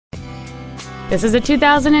This is a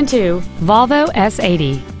 2002 Volvo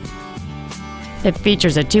S80. It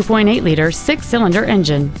features a 2.8-liter 6-cylinder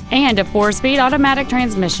engine and a 4-speed automatic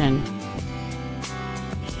transmission.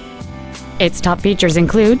 Its top features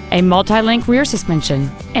include a multi-link rear suspension,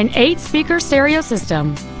 an 8-speaker stereo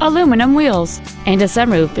system, aluminum wheels, and a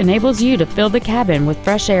sunroof enables you to fill the cabin with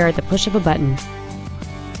fresh air at the push of a button.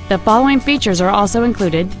 The following features are also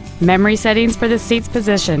included: memory settings for the seat's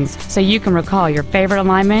positions so you can recall your favorite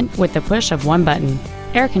alignment with the push of one button,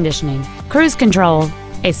 air conditioning, cruise control,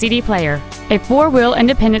 a CD player, a 4-wheel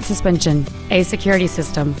independent suspension, a security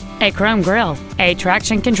system, a chrome grille, a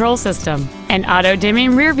traction control system, an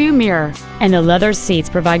auto-dimming rearview mirror, and the leather seats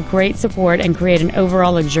provide great support and create an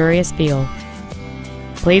overall luxurious feel.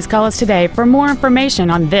 Please call us today for more information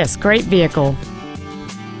on this great vehicle.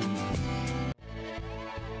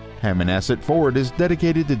 Hammonasset Ford is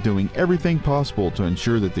dedicated to doing everything possible to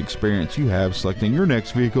ensure that the experience you have selecting your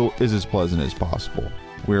next vehicle is as pleasant as possible.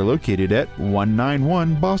 We are located at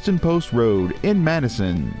 191 Boston Post Road in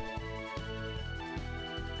Madison.